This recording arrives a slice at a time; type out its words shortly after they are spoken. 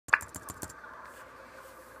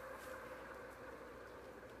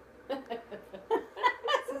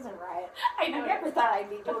I never thought I'd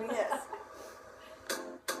be doing this.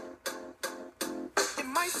 It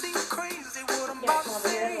might seem crazy what I'm Yeah, about come to over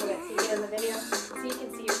here a say. little bit so you get in the video. So you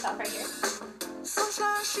can see yourself right here.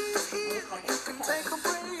 Sunshine, she's here. You can take a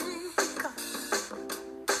break.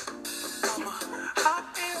 I'm a hot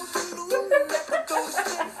air balloon that could go to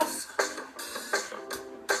space.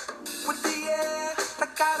 With the air,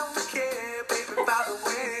 like I don't care, baby, by the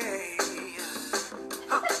way.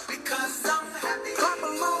 Because I'm happy. Clap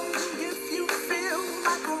along if you feel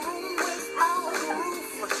like a room without a roof.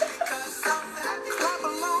 Because I'm happy. Clap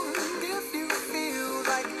along if you feel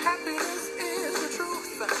like happiness is the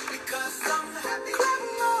truth. Because I'm happy. Clap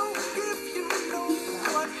along if you know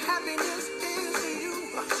what happiness is to you.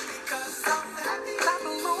 Because I'm happy. Clap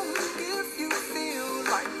along if you feel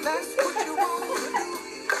like that's what you want to do.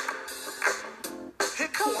 Here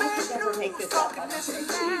come See, I could never make this up, honestly.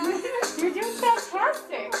 You're doing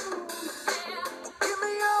fantastic. Give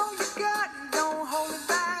me all you got and don't hold it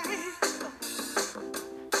back.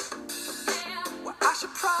 Well, I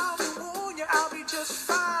should probably warn you, I'll be just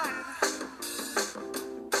fine.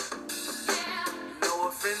 No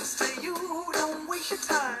offense to you, don't waste your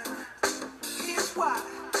time. Here's why.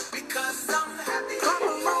 Because I'm happy. Clap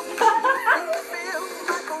along if you feel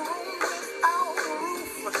like a room without a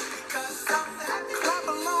roof. Because I'm happy. Clap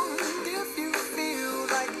along if you feel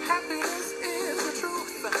like happiness is the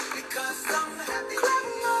truth. Because I'm happy. Clap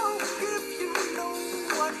along if you know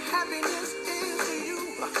what happiness is to you.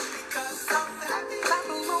 Because I'm happy. Clap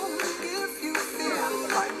along if you feel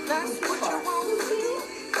like that's what you want to do.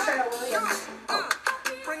 Pharrell Williams.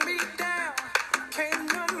 Bring me down,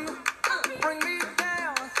 can't none bring me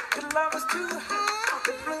down. The love is too high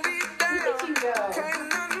to bring me down. Look at you go. Can't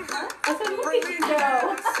none I said, look bring at me you go.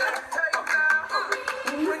 down.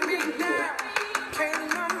 Bring me down,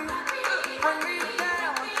 can't none bring me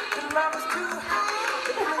down. The love is too high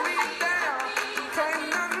to bring me down. Can't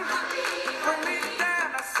none bring me down.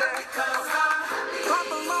 I said, clap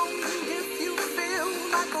along if you feel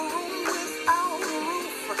like a room without a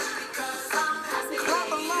roof.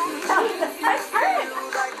 Clap along if you feel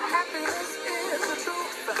like happiness is the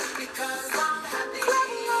truth. Because I'm happy. Clap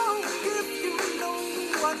along if you know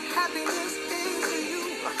what happiness is to you.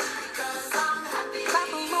 Because I'm happy. Clap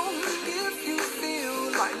along if you feel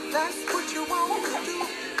like that's what you want to do.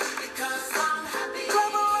 Because I'm happy.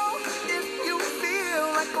 Clap along if you feel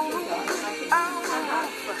like a room without a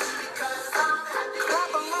roof. Because I'm happy.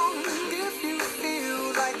 Clap along if you feel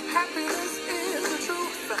like happiness is the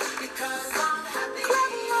truth. Because I'm happy.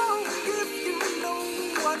 Clap along if you know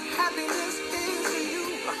what happiness is to you.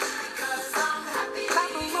 Because I'm happy.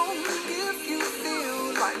 Clap along if you feel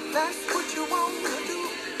like that's what you want to do.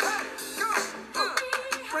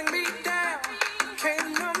 Bring me down,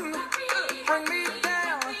 can't none bring me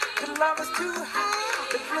down. The love is too high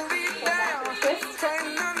to bring me down.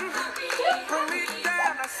 Can't none bring me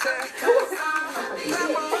down. I said, clap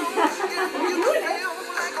along if you feel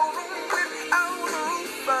like a room without a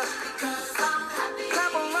roof.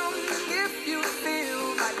 Clap along if you feel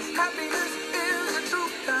like happiness is the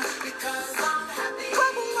truth. Because I'm happy.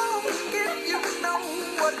 Clap along if you know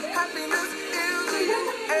what happiness is to you.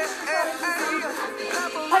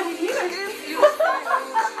 Clap along if you feel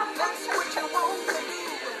that's what you want to do.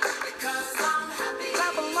 Because I'm happy.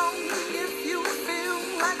 Clap along if you feel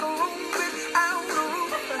like a room without a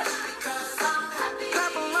roof. Because I'm happy.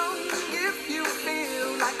 Clap along if you feel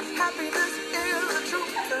like happiness is the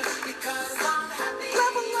truth. Because I'm happy.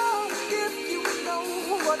 Clap along if you know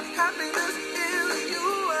what happiness is to you.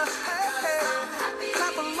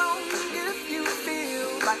 Clap along if you feel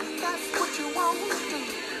like that's what you want to do.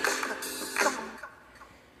 Come on.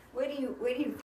 Where do you